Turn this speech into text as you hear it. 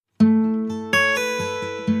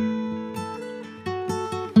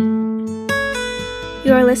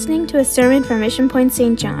You are listening to a sermon from Mission Point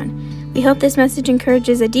St. John. We hope this message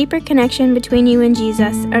encourages a deeper connection between you and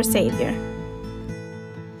Jesus, our Savior.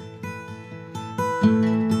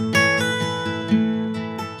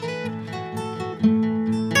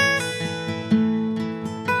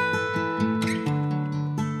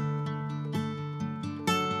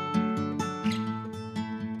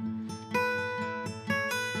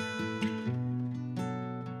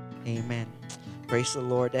 Amen. Praise the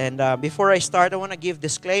Lord. And before I start, I want to give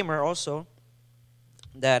disclaimer also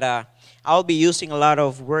that I'll be using a lot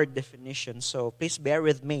of word definitions. So please bear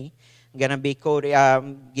with me. I'm going to be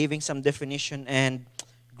giving some definition and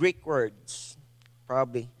Greek words,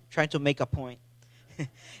 probably trying to make a point.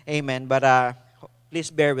 Amen. But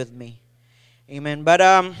please bear with me. Amen. But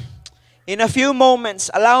in a few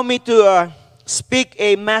moments, allow me to speak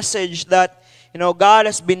a message that God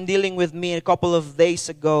has been dealing with me a couple of days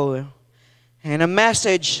ago. And a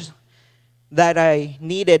message that I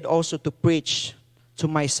needed also to preach to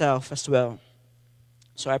myself as well.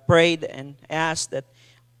 So I prayed and asked that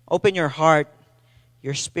open your heart,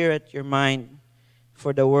 your spirit, your mind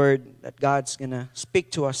for the word that God's going to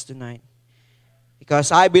speak to us tonight.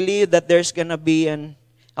 Because I believe that there's going to be an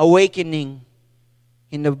awakening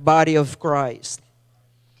in the body of Christ.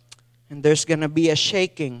 And there's going to be a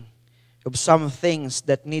shaking of some things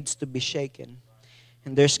that needs to be shaken.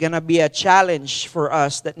 And there's going to be a challenge for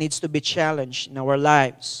us that needs to be challenged in our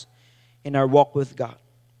lives, in our walk with God.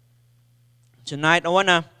 Tonight, I want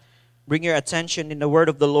to bring your attention in the word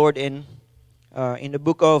of the Lord in the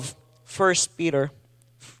book of 1 Peter,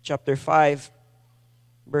 chapter 5,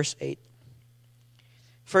 verse 8.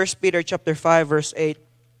 1 Peter, chapter 5, verse 8.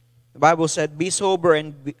 The Bible said, "Be sober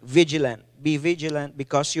and be vigilant. Be vigilant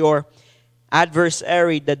because your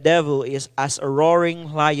adversary, the devil, is as a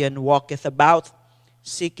roaring lion, walketh about,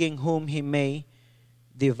 seeking whom he may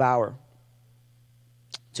devour."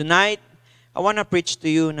 Tonight, I want to preach to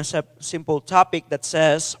you in a simple topic that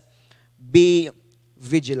says, be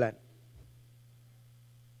vigilant.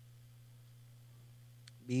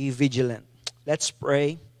 Be vigilant. Let's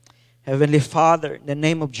pray. Heavenly Father, in the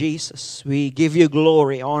name of Jesus, we give you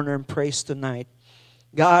glory, honor, and praise tonight.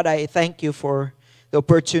 God, I thank you for the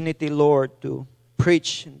opportunity, Lord, to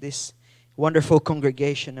preach in this wonderful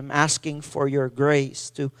congregation. I'm asking for your grace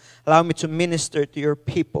to allow me to minister to your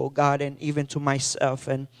people, God, and even to myself.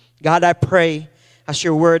 And God, I pray as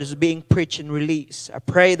your word is being preached and released, I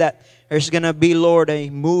pray that there's going to be, Lord, a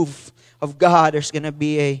move of God. There's going to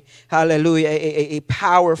be a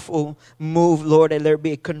powerful move, Lord, and there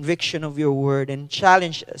be a conviction of your word and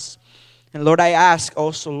challenge us. And Lord, I ask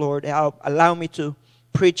also, Lord, allow me to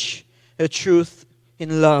preach the truth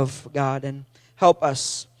in love, God, and help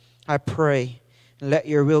us, I pray. And let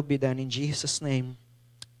your will be done in Jesus' name.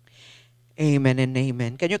 Amen and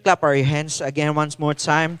amen. Can you clap our hands again once more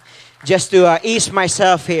time? Just to ease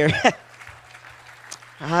myself here.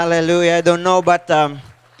 Hallelujah. I don't know, but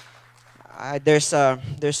there's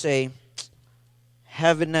a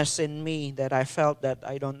heaviness in me that I felt that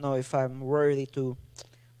I don't know if I'm worthy to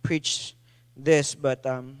preach this, but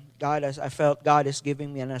I felt God is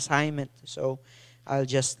giving me an assignment, so I'll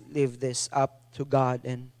just leave this up to God,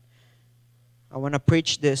 and I want to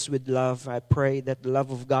preach this with love. I pray that the love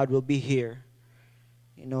of God will be here.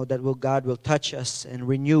 That God will touch us and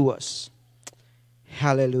renew us.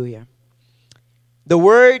 Hallelujah. The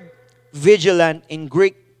word vigilant in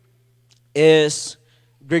Greek is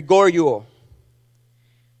Gregorio.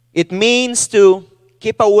 It means to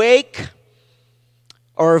keep awake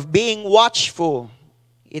or being watchful.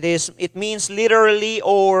 It means literally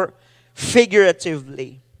or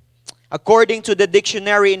figuratively. According to the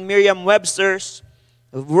dictionary in Merriam-Webster's,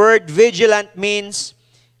 the word vigilant means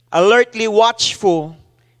alertly watchful,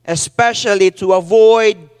 especially to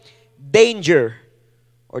avoid danger.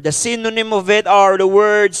 Or the synonym of it are the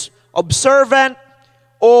words observant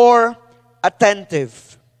or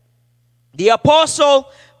attentive. The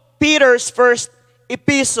Apostle Peter's first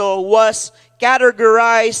epistle was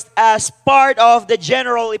categorized as part of the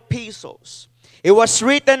general epistles. It was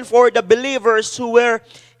written for the believers who were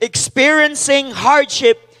experiencing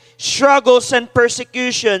hardship, struggles, and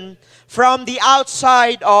persecution from the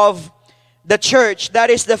outside of the church. That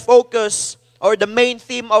is the focus or the main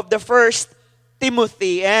theme of the first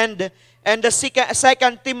Timothy. And the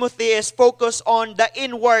second Timothy is focused on the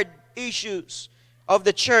inward issues of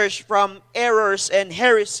the church from errors and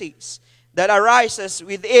heresies that arises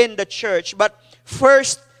within the church. But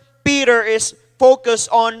first Peter is focused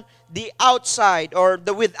on the outside or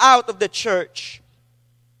the without of the church.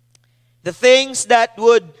 The things that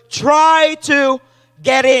would try to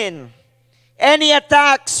get in. Any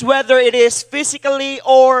attacks, whether it is physically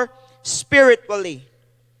or spiritually.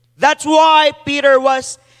 That's why Peter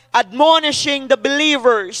was admonishing the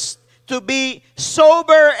believers to be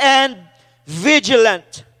sober and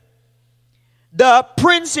vigilant. The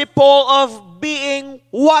principle of being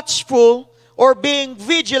watchful or being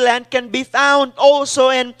vigilant can be found also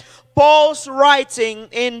in Paul's writing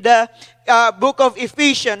in the book of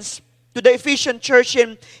Ephesians, to the Ephesian church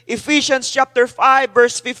in Ephesians chapter 5,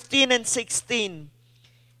 verse 15 and 16.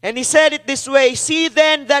 And he said it this way, "See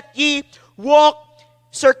then that ye walk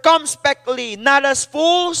circumspectly, not as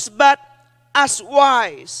fools, but as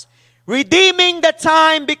wise, redeeming the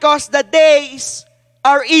time because the days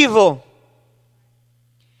are evil."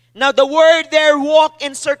 Now the word there, walk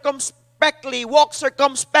circumspectly,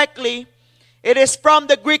 it is from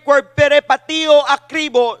the Greek word peripatio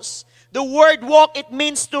akribos. The word walk, it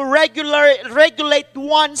means to regulate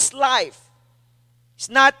one's life. It's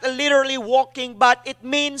not literally walking, but it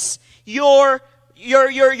means your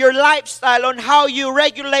lifestyle, on how you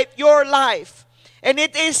regulate your life. And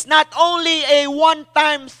it is not only a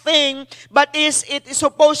one-time thing, but it is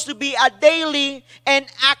supposed to be a daily and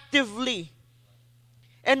actively.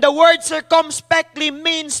 And the word circumspectly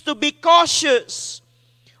means to be cautious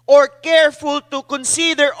or careful, to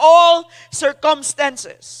consider all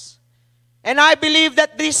circumstances. And I believe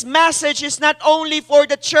that this message is not only for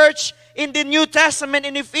the church in the New Testament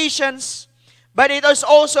in Ephesians, but it is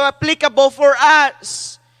also applicable for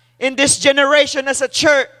us in this generation as a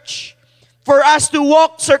church. For us to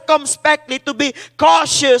walk circumspectly, to be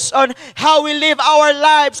cautious on how we live our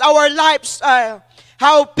lives, our lifestyle,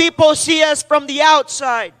 how people see us from the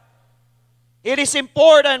outside. It is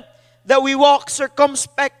important that we walk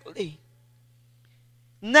circumspectly.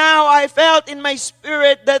 Now I felt in my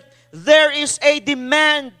spirit that there is a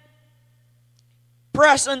demand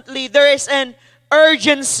presently. There is an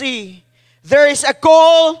urgency. There is a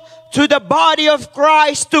call to the body of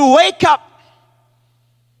Christ to wake up.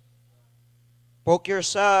 Poke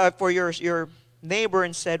yourself for your neighbor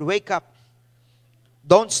and said, "Wake up.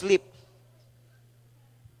 Don't sleep.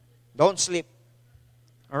 Don't sleep."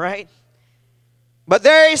 All right? But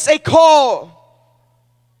there is a call.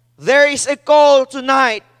 There is a call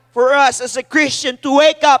tonight for us as a Christian to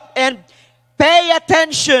wake up and pay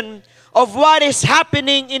attention of what is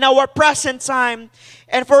happening in our present time,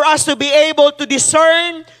 and for us to be able to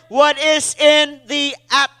discern what is in the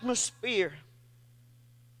atmosphere.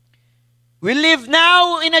 We live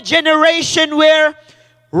now in a generation where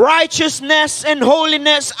righteousness and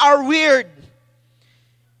holiness are weird,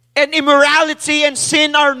 and immorality and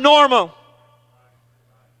sin are normal.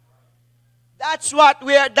 That's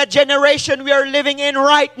the generation we are living in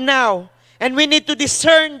right now. And we need to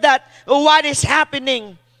discern that what is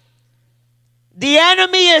happening. The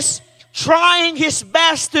enemy is trying his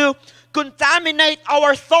best to contaminate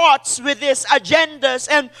our thoughts with his agendas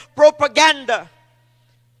and propaganda,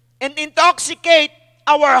 and intoxicate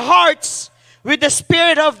our hearts with the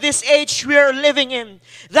spirit of this age we are living in.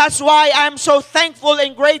 That's why I'm so thankful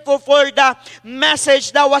and grateful for the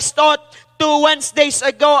message that was taught 2 Wednesdays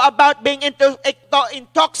ago about being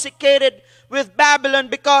intoxicated with Babylon,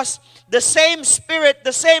 because the same spirit,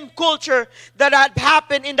 the same culture that had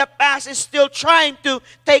happened in the past is still trying to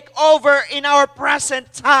take over in our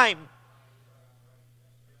present time.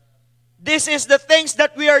 This is the things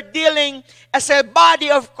that we are dealing as a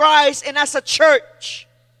body of Christ and as a church.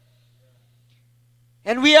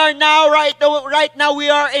 And we are now, right now, we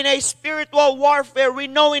are in a spiritual warfare. We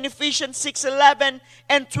know in Ephesians 6:11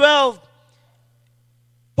 and 12,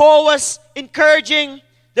 Paul was encouraging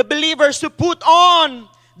the believers to put on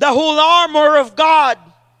the whole armor of God,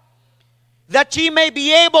 that ye may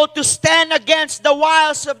be able to stand against the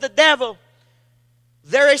wiles of the devil.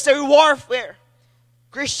 There is a warfare.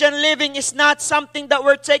 Christian living is not something that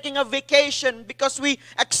we're taking a vacation because we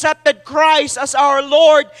accepted Christ as our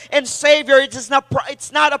Lord and Savior. It's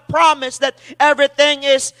not a promise that everything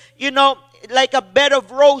is, like a bed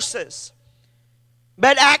of roses.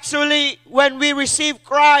 But actually, when we receive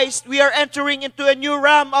Christ, we are entering into a new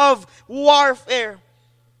realm of warfare.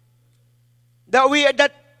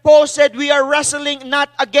 That Paul said we are wrestling not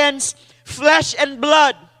against flesh and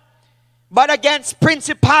blood, but against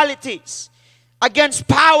principalities, against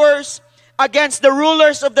powers, against the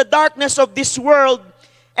rulers of the darkness of this world,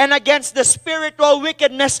 and against the spiritual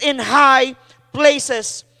wickedness in high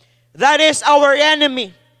places. That is our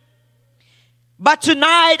enemy. But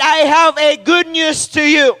tonight, I have a good news to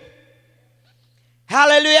you.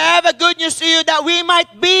 Hallelujah. I have a good news to you that we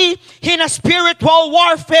might be in a spiritual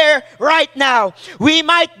warfare right now. We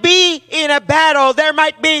might be in a battle. There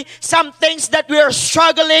might be some things that we are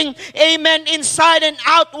struggling, amen, inside and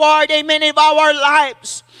outward, amen, in our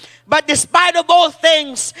lives. But despite of all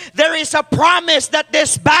things, there is a promise that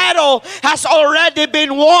this battle has already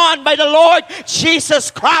been won by the Lord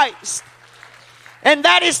Jesus Christ. And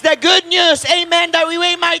that is the good news, amen, that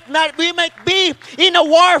we might be in a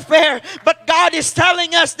warfare, but God is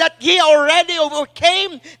telling us that He already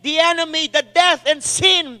overcame the enemy, the death and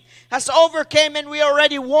sin has overcame, and we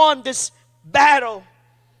already won this battle.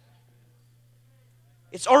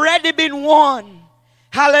 It's already been won.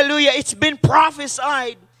 Hallelujah. It's been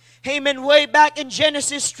prophesied. Amen. Way back in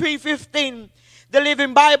Genesis 3:15, the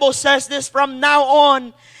Living Bible says this, from now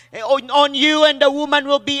on you and the woman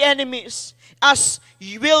will be enemies, as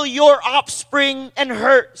will your offspring and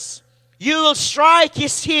hers. You will strike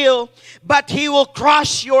his heel, but he will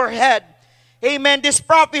crush your head. Amen. This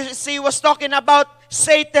prophecy was talking about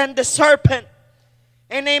Satan, the serpent.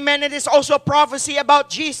 And amen, it is also prophecy about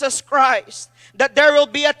Jesus Christ. That there will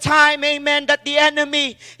be a time, amen, that the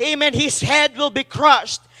enemy, amen, his head will be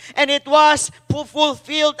crushed. And it was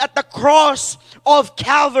fulfilled at the cross of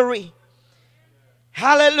Calvary.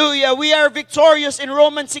 Hallelujah. We are victorious in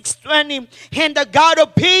Romans 6:20. And the God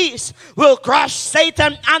of peace will crush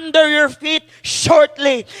Satan under your feet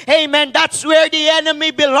shortly. Amen. That's where the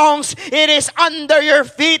enemy belongs. It is under your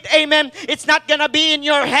feet. Amen. It's not going to be in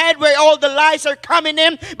your head where all the lies are coming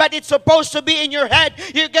in, but it's supposed to be in your head.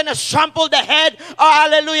 You're going to trample the head,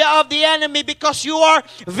 hallelujah, of the enemy, because you are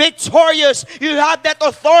victorious. You have that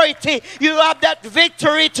authority. You have that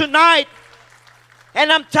victory tonight. And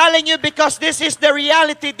I'm telling you, because this is the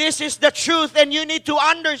reality, this is the truth, and you need to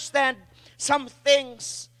understand some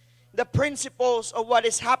things, the principles of what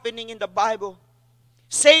is happening in the Bible.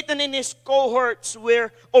 Satan and his cohorts were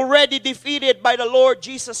already defeated by the Lord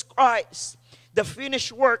Jesus Christ, the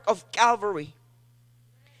finished work of Calvary.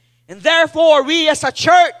 And therefore, we as a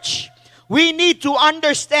church, we need to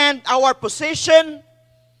understand our position,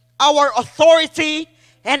 our authority,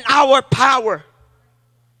 and our power.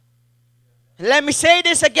 Let me say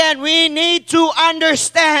this again. We need to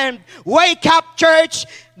understand. Wake up, church.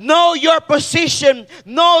 Know your position.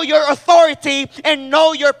 Know your authority. And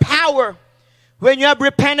know your power. When you have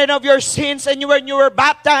repented of your sins and when you were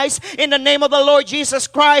baptized in the name of the Lord Jesus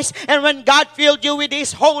Christ, and when God filled you with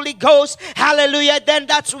His Holy Ghost, hallelujah, then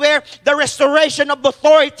that's where the restoration of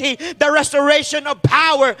authority, the restoration of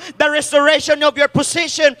power, the restoration of your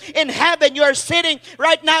position in heaven. You are sitting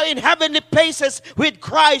right now in heavenly places with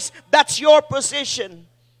Christ. That's your position.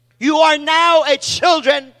 You are now a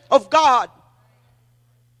children of God.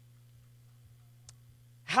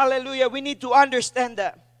 Hallelujah. We need to understand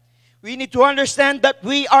that. We need to understand that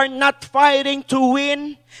we are not fighting to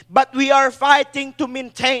win, but we are fighting to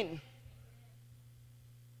maintain.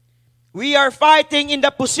 We are fighting in the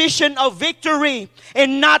position of victory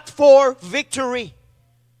and not for victory.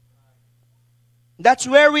 That's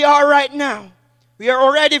where we are right now. We are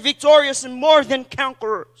already victorious and more than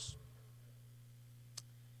conquerors.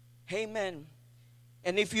 Amen.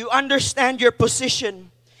 And if you understand your position,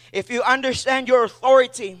 if you understand your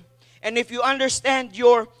authority, and if you understand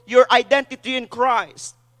your identity in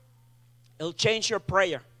Christ, it'll change your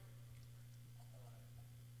prayer.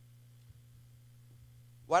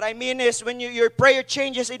 What I mean is when your prayer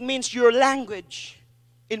changes, it means your language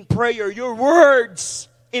in prayer, your words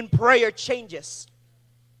in prayer changes.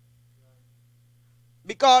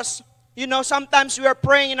 Because, sometimes we are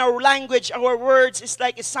praying in our language, our words,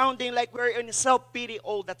 it's sounding like we're in self-pity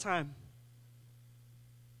all the time.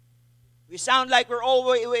 We sound like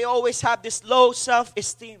we always have this low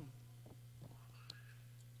self-esteem.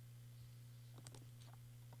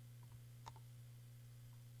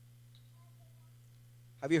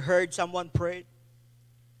 Have you heard someone pray?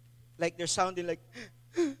 Like they're sounding like,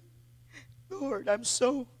 Lord, I'm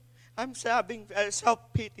having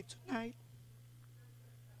self-pity tonight.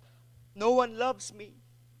 No one loves me.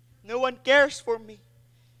 No one cares for me.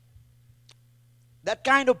 That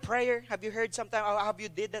kind of prayer, have you heard sometime? Have you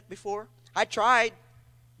did that before? I tried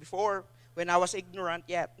before when I was ignorant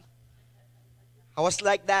yet. I was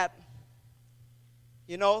like that.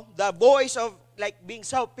 The voice of being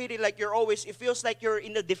self-pity, it feels like you're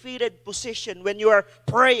in a defeated position when you are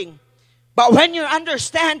praying. But when you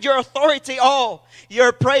understand your authority,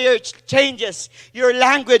 your prayer changes. Your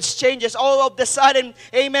language changes. All of the sudden,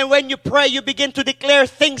 amen, when you pray, you begin to declare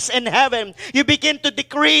things in heaven. You begin to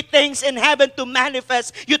decree things in heaven to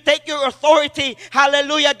manifest. You take your authority.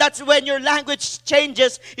 Hallelujah. That's when your language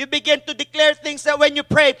changes. You begin to declare things that when you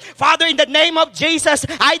pray, Father, in the name of Jesus,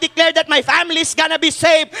 I declare that my family is going to be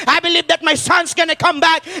saved. I believe that my son's going to come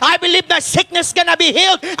back. I believe that sickness is going to be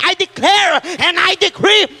healed. I declare and I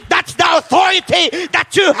decree that's the authority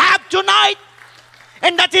that you have tonight.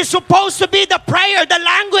 And that is supposed to be the prayer, the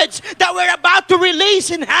language that we're about to release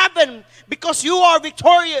in heaven, because you are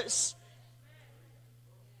victorious.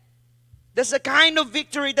 That's the kind of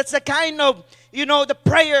victory, that's the kind of, the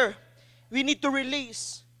prayer we need to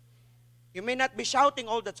release. You may not be shouting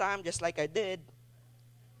all the time, just like I did,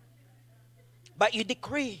 but you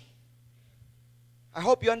decree. I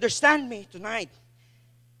hope you understand me tonight.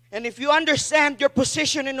 And if you understand your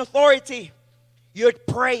position in authority, your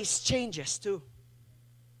praise changes too.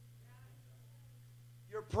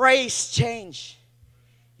 Your praise change.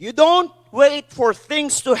 You don't wait for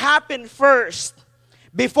things to happen first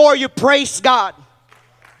before you praise God.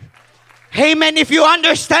 Amen. If you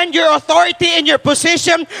understand your authority and your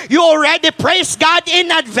position, you already praise God in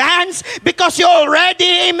advance, because you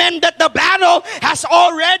already, amen, that the battle has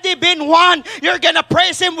already been won. You're going to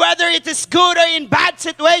praise Him whether it is good or in bad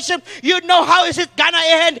situation. You know how is it going to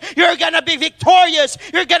end. You're going to be victorious.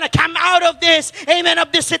 You're going to come out of this, amen,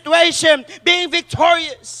 of this situation being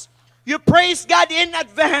victorious. You praise God in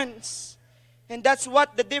advance. And that's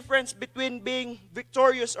what the difference between being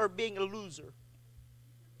victorious or being a loser.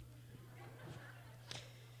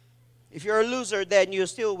 If you're a loser, then you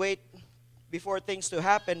still wait before things to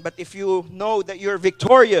happen. But if you know that you're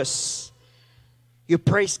victorious, you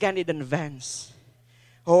praise God in advance.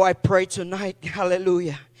 Oh, I pray tonight,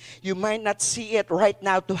 hallelujah. You might not see it right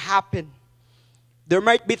now to happen. There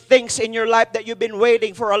might be things in your life that you've been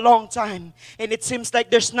waiting for a long time, and it seems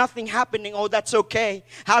like there's nothing happening. Oh, that's okay.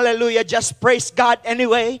 Hallelujah. Just praise God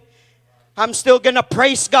anyway. I'm still going to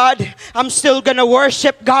praise God. I'm still going to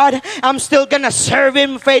worship God. I'm still going to serve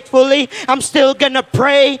Him faithfully. I'm still going to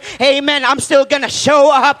pray. Amen. I'm still going to show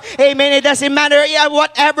up. Amen. It doesn't matter. Yeah,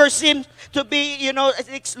 whatever seems to be,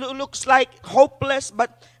 it looks like hopeless,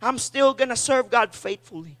 but I'm still going to serve God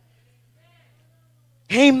faithfully.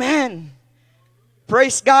 Amen.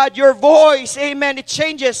 Praise God. Your voice, amen, it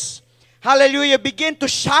changes. Hallelujah. Begin to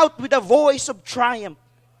shout with a voice of triumph.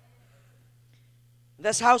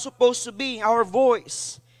 That's how it's supposed to be, our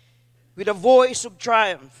voice, with a voice of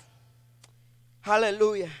triumph.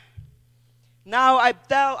 Hallelujah. Now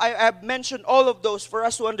I've mentioned all of those for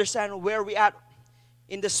us to understand where we are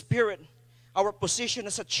in the Spirit, our position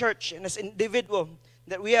as a church and as an individual,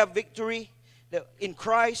 that we have victory that in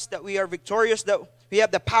Christ, that we are victorious, that we have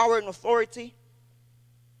the power and authority.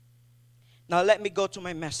 Now let me go to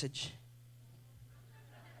my message.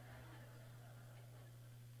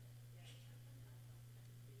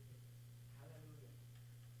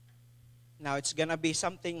 Now it's going to be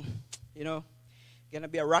something, going to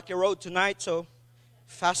be a rocky road tonight, so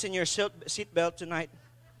fasten your seatbelt tonight.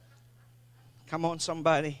 Come on,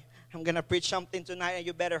 somebody. I'm going to preach something tonight, and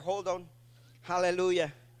you better hold on.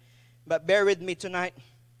 Hallelujah. But bear with me tonight.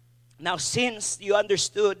 Now, since you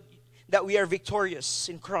understood that we are victorious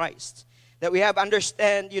in Christ, that we have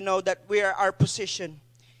understand, that we are our position.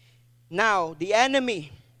 Now, the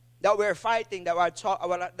enemy that we're fighting,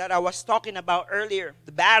 that I was talking about earlier,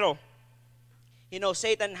 the battle,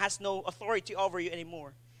 Satan has no authority over you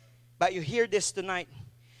anymore. But you hear this tonight.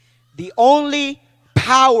 The only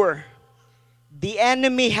power the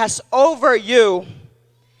enemy has over you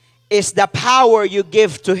is the power you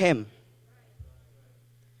give to him.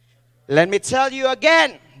 Let me tell you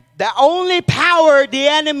again. The only power the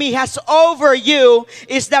enemy has over you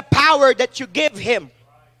is the power that you give him.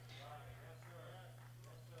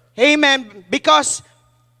 Amen. Because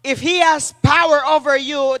if he has power over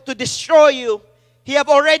you to destroy you, he have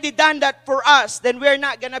already done that for us. Then we're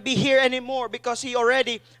not going to be here anymore because he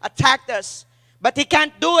already attacked us. But he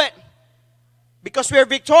can't do it because we're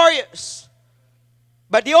victorious.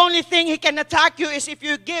 But the only thing he can attack you is if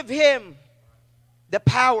you give him the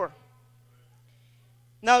power.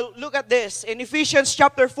 Now look at this. In Ephesians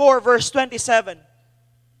chapter 4 verse 27.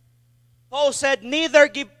 Paul said, neither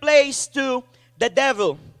give place to the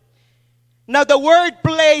devil. Now the word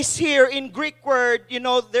place here in Greek word,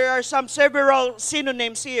 there are several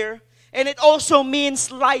synonyms here. And it also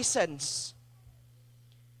means license.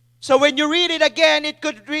 So when you read it again, it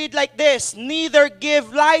could read like this. Neither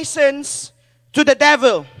give license to the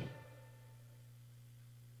devil.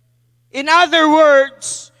 In other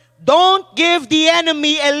words, don't give the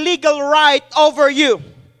enemy a legal right over you.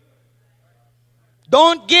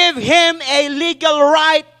 Don't give him a legal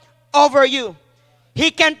right over you. He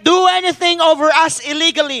can't do anything over us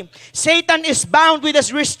illegally. Satan is bound with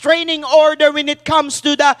a restraining order when it comes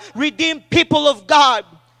to the redeemed people of God.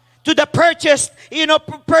 To the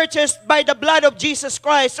purchased by the blood of Jesus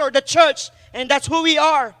Christ or the church. And that's who we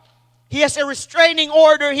are. He has a restraining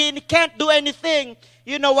order. He can't do anything,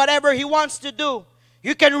 whatever he wants to do.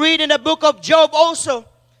 You can read in the book of Job also.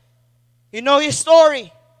 You know his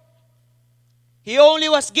story. He only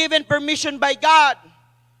was given permission by God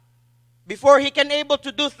before he can able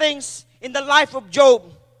to do things in the life of Job.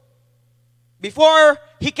 Before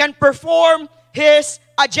he can perform his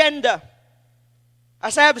agenda.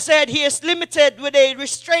 As I have said, he is limited with a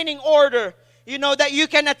restraining order. You know that you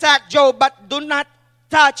can attack Job, but do not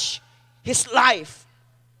touch his life.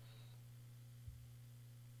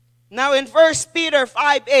 Now in 1 Peter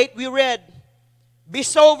 5:8 we read, be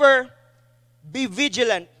sober, be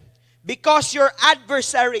vigilant, because your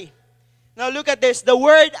adversary. Now look at this. The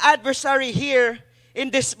word adversary here in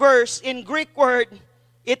this verse, in Greek word,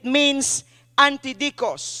 it means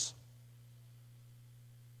antidikos.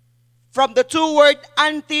 From the two word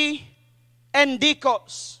anti and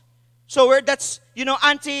dikos. So where that's,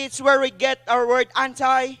 anti, it's where we get our word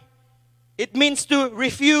anti. It means to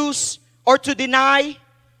refuse or to deny.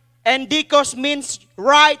 And dikos means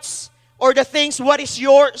rights or the things what is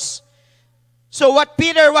yours. So what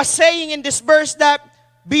Peter was saying in this verse, that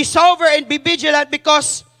be sober and be vigilant,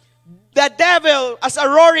 because the devil, as a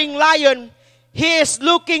roaring lion, he is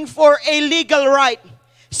looking for a legal right.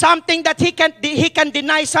 Something that he can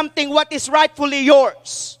deny, something what is rightfully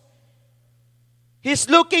yours. He's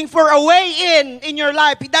looking for a way in your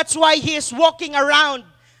life. That's why he is walking around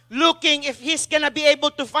looking if he's going to be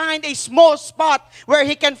able to find a small spot where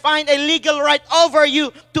he can find a legal right over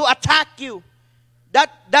you to attack you.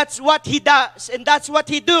 That's what he does, and that's what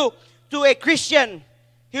he do to a Christian.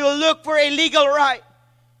 He will look for a legal right.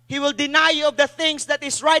 He will deny you of the things that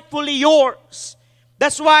is rightfully yours.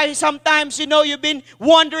 That's why sometimes, you've been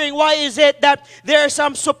wondering, why is it that there's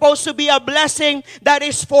some supposed to be a blessing that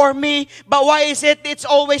is for me, but why is it it's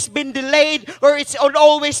always been delayed or it's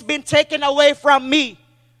always been taken away from me?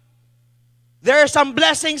 There are some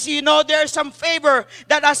blessings, there is some favor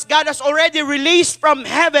that God has already released from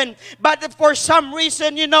heaven. But for some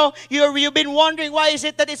reason, you've been wondering, why is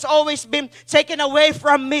it that it's always been taken away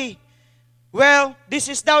from me? Well, this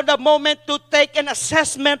is now the moment to take an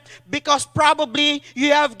assessment, because probably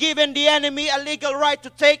you have given the enemy a legal right to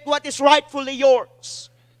take what is rightfully yours.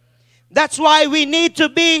 That's why we need to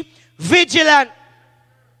be vigilant.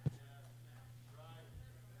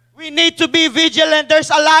 We need to be vigilant. There's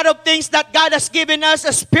a lot of things that God has given us,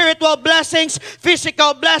 spiritual blessings,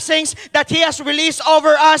 physical blessings that He has released over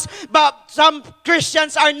us. But some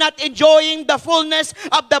Christians are not enjoying the fullness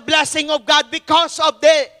of the blessing of God because of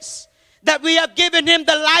this. That we have given Him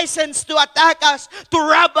the license to attack us, to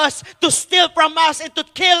rob us, to steal from us, and to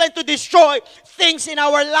kill and to destroy things in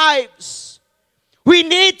our lives. We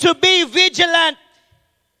need to be vigilant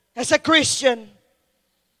as a Christian.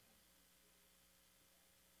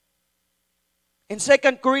 In 2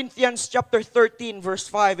 Corinthians chapter 13, verse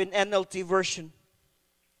 5 in NLT version,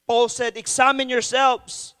 Paul said, examine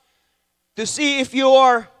yourselves to see if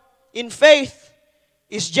your in faith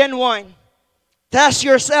is genuine. Test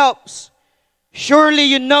yourselves. Surely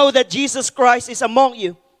you know that Jesus Christ is among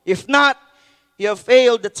you. If not, you have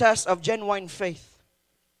failed the test of genuine faith.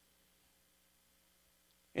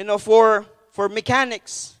 For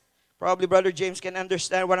mechanics, probably Brother James can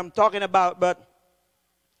understand what I'm talking about, but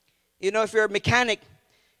if you're a mechanic,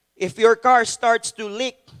 if your car starts to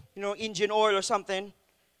leak, engine oil or something,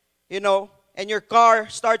 and your car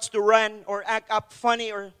starts to run or act up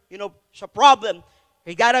funny or, it's a problem,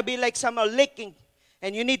 you gotta be like some leaking,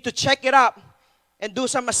 and you need to check it up and do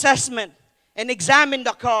some assessment and examine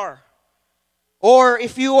the car. Or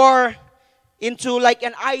if you are into like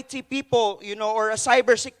an IT people, or a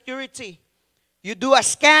cyber security, you do a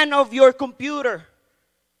scan of your computer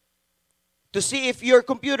to see if your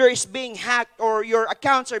computer is being hacked or your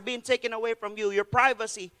accounts are being taken away from you, your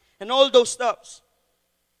privacy, and all those stuffs.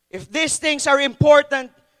 If these things are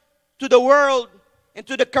important to the world and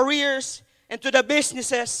to the careers and to the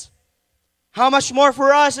businesses, how much more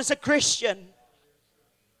for us as a Christian?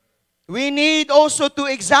 We need also to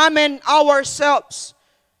examine ourselves,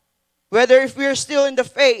 whether if we're still in the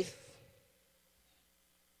faith.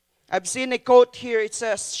 I've seen a quote here. It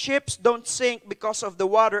says, ships don't sink because of the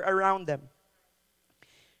water around them.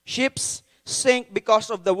 Ships sink because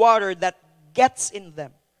of the water that gets in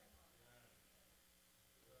them.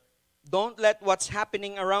 Don't let what's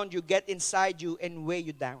happening around you get inside you and weigh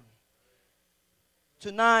you down.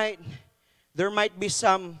 Tonight, there might be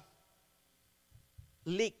some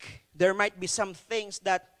leak. There might be some things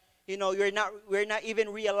that, we're not even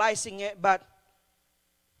realizing it, but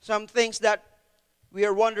some things that we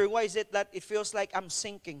are wondering, why is it that it feels like I'm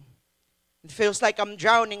sinking? It feels like I'm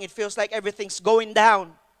drowning. It feels like everything's going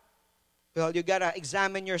down. Well, you gotta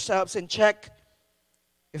examine yourselves and check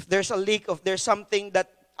if there's a leak, if there's something that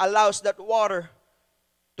allows that water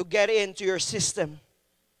to get into your system.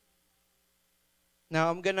 Now,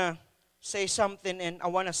 I'm gonna say something, and I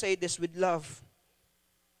want to say this with love.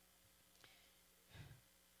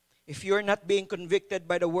 If you're not being convicted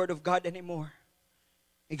by the Word of God anymore,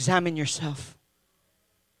 examine yourself.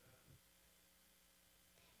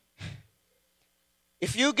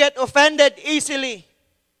 If you get offended easily,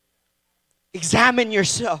 examine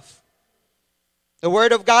yourself. The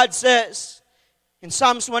Word of God says in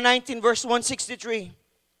Psalms 119 verse 163,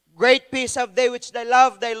 great peace have they which they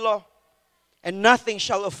love thy law, and nothing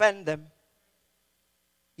shall offend them.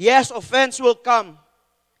 Yes, offense will come.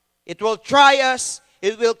 It will try us.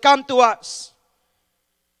 It will come to us.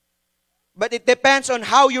 But it depends on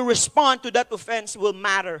how you respond to that offense will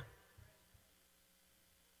matter.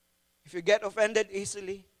 If you get offended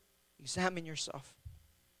easily, examine yourself.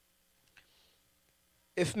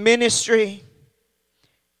 If ministry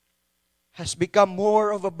has become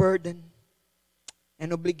more of a burden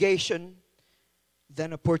and obligation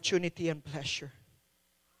than opportunity and pleasure,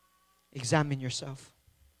 examine yourself.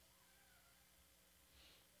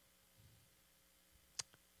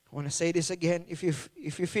 I want to say this again. If you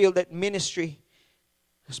feel that ministry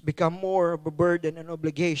has become more of a burden and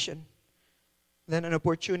obligation than an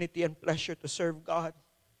opportunity and pleasure to serve God,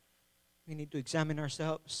 we need to examine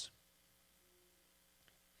ourselves.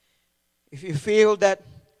 If you feel that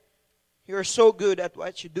you're so good at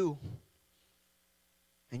what you do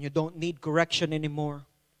and you don't need correction anymore,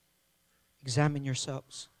 examine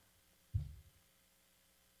yourselves.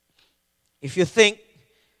 If you think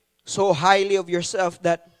so highly of yourself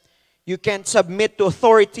that you can't submit to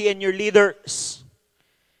authority and your leaders,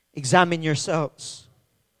 examine yourselves.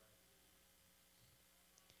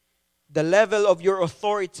 The level of your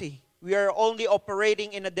authority, we are only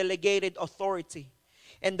operating in a delegated authority.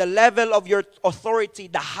 And the level of your authority,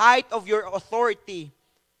 the height of your authority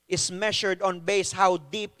is measured on base how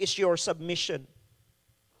deep is your submission.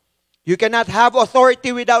 You cannot have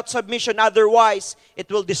authority without submission, otherwise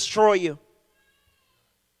it will destroy you.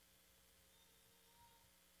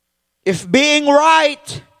 If being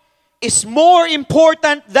right is more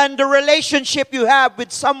important than the relationship you have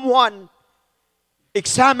with someone,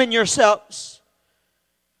 examine yourselves.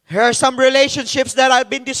 There are some relationships that have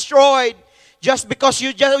been destroyed just because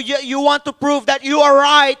you want to prove that you are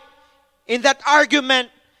right in that argument.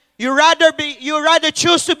 You rather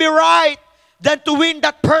choose to be right than to win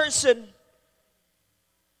that person.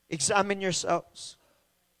 Examine yourselves.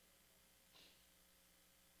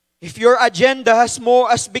 If your agenda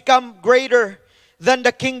has become greater than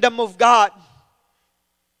the kingdom of God,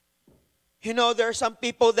 there are some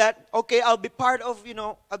people that, okay, I'll be part of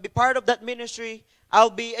that ministry.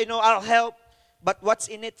 I'll help, but what's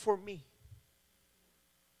in it for me?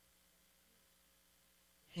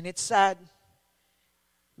 And it's sad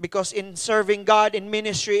because in serving God in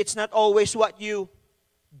ministry, it's not always what you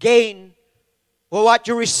gain or what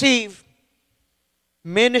you receive.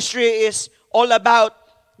 Ministry is all about,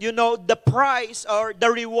 the price or the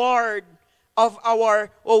reward of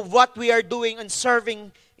what we are doing and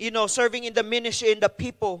serving, serving in the ministry, in the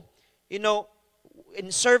people, in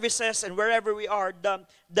services and wherever we are.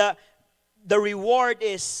 The reward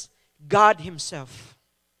is God Himself.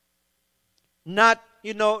 Not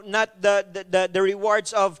the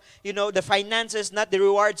rewards of, the finances, not the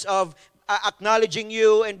rewards of acknowledging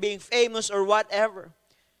you and being famous or whatever.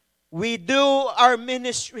 We do our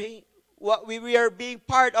ministry, what we are being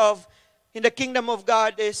part of in the kingdom of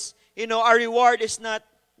God is, our reward is not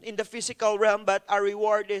in the physical realm, but our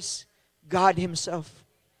reward is God Himself.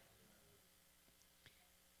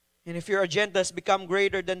 And if your agenda has become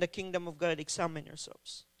greater than the kingdom of God, examine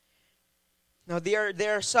yourselves. Now, there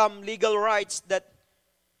are some legal rights that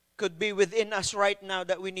could be within us right now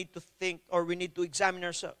that we need to think or we need to examine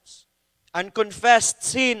ourselves. Unconfessed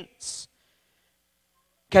sins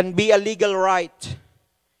can be a legal right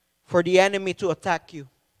for the enemy to attack you.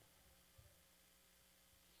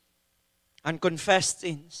 Unconfessed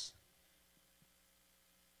sins.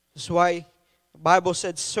 That's why the Bible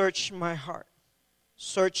said, search my heart.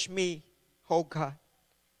 Search me, O God,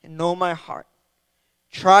 and know my heart.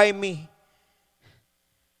 Try me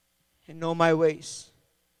and know my ways,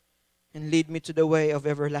 and lead me to the way of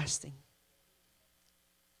everlasting.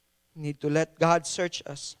 We need to let God search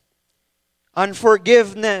us.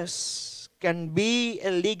 Unforgiveness can be a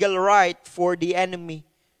legal right for the enemy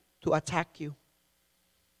to attack you.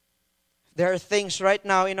 There are things right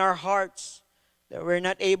now in our hearts that we're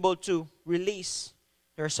not able to release.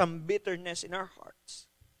 There's some bitterness in our hearts.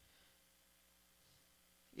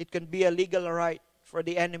 It can be a legal right for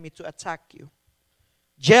the enemy to attack you.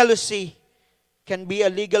 Jealousy can be a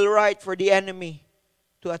legal right for the enemy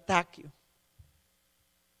to attack you.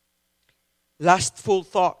 Lustful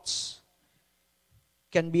thoughts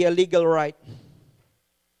can be a legal right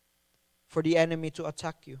for the enemy to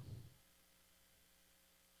attack you.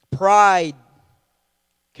 Pride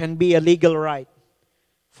can be a legal right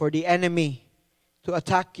for the enemy to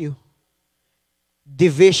attack you.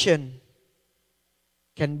 Division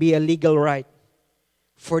can be a legal right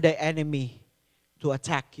for the enemy to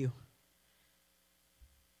attack you.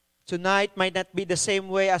 Tonight might not be the same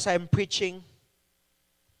way as I'm preaching,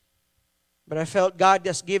 but I felt God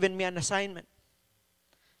has given me an assignment.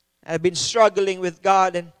 I've been struggling with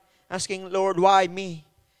God and asking, Lord, why me?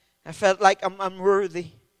 I felt like I'm unworthy.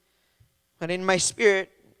 But in my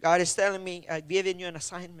spirit, God is telling me, I've given you an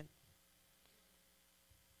assignment.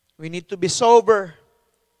 We need to be sober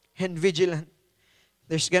and vigilant.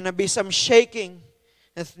 There's going to be some shaking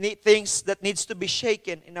and things that needs to be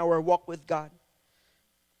shaken in our walk with God.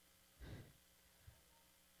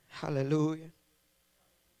 Hallelujah.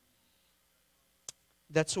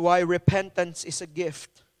 That's why repentance is a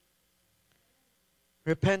gift.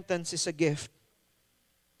 Repentance is a gift.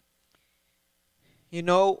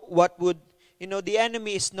 The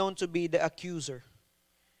enemy is known to be the accuser.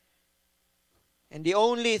 And the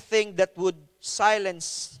only thing that would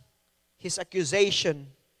silence his accusation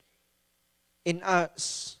in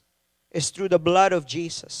us is through the blood of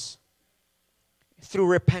Jesus, through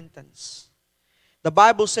repentance. The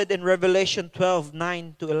Bible said in Revelation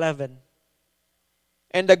 12:9-11,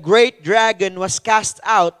 and the great dragon was cast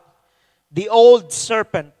out, the old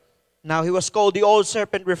serpent. Now he was called the old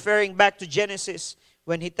serpent, referring back to Genesis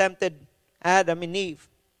when he tempted Adam and Eve,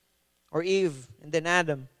 or Eve and then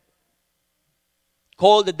Adam.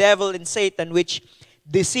 Called the devil and Satan, which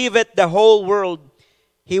deceiveth the whole world.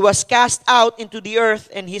 He was cast out into the earth,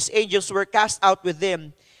 and his angels were cast out with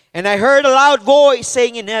him. And I heard a loud voice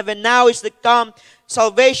saying in heaven, now is the come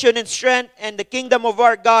salvation and strength and the kingdom of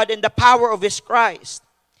our God and the power of his Christ.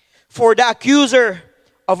 For the accuser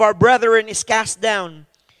of our brethren is cast down.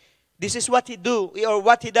 This is what he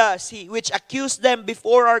does. He which accused them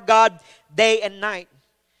before our God day and night.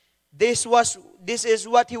 This is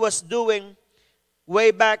what he was doing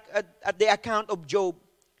way back at the account of Job.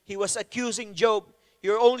 He was accusing Job.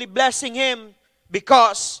 You're only blessing him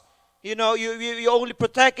because you only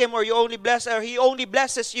protect him, or you only bless, or he only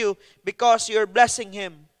blesses you because you're blessing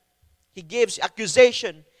him. He gives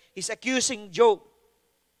accusation. He's accusing Job.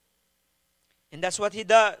 And that's what he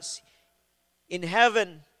does. In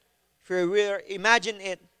heaven, if you imagine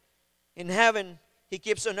it, in heaven, he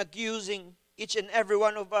keeps on accusing each and every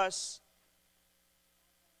one of us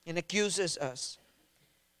and accuses us.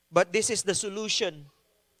 But this is the solution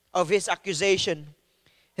of his accusation.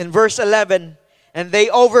 In verse 11, and they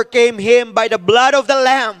overcame him by the blood of the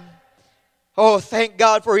Lamb. Oh, thank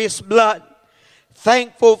God for his blood.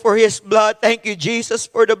 Thankful for his blood. Thank you, Jesus,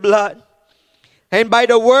 for the blood. And by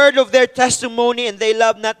the word of their testimony, and they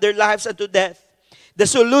loved not their lives unto death. The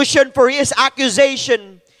solution for his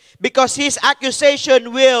accusation, because his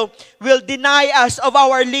accusation will deny us of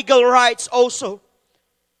our legal rights also.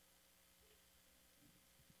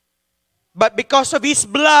 But because of his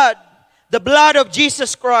blood, the blood of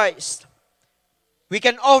Jesus Christ, we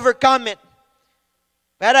can overcome it.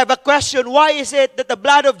 But I have a question. Why is it that the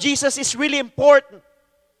blood of Jesus is really important?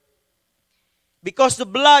 Because the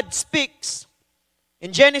blood speaks.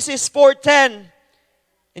 In Genesis 4:10,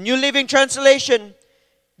 in New Living Translation,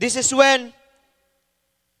 this is when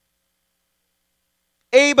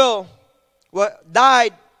Abel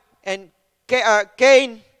died and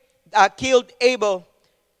Cain killed Abel.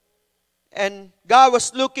 And God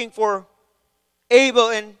was looking for Abel,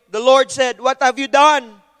 and the Lord said, what have you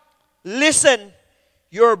done? Listen,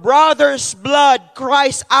 your brother's blood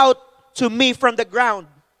cries out to me from the ground.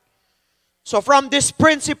 So from this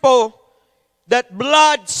principle that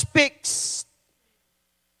blood speaks,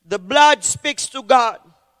 the blood speaks to God.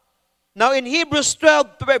 Now in Hebrews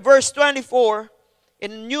 12 verse 24,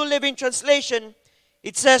 in New Living Translation,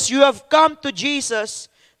 it says, you have come to Jesus,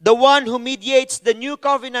 the one who mediates the new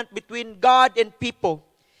covenant between God and people,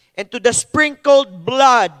 and to the sprinkled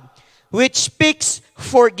blood, which speaks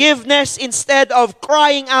forgiveness instead of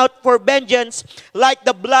crying out for vengeance like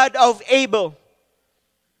the blood of Abel.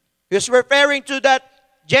 He was referring to that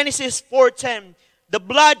Genesis 4:10. The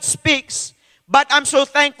blood speaks, but I'm so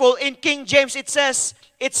thankful in King James it says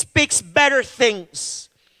it speaks better things.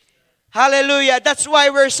 Hallelujah. That's why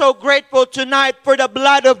we're so grateful tonight for the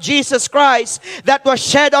blood of Jesus Christ that was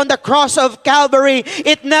shed on the cross of Calvary.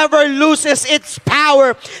 It never loses its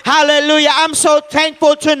power. Hallelujah. I'm so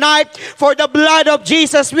thankful tonight for the blood of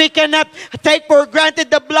Jesus. We cannot take for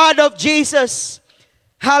granted the blood of Jesus.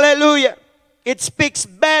 Hallelujah. It speaks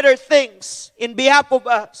better things in behalf of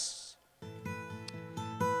us.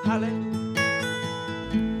 Hallelujah.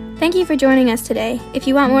 Thank you for joining us today. If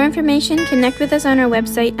you want more information, connect with us on our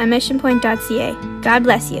website at missionpoint.ca. God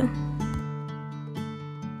bless you.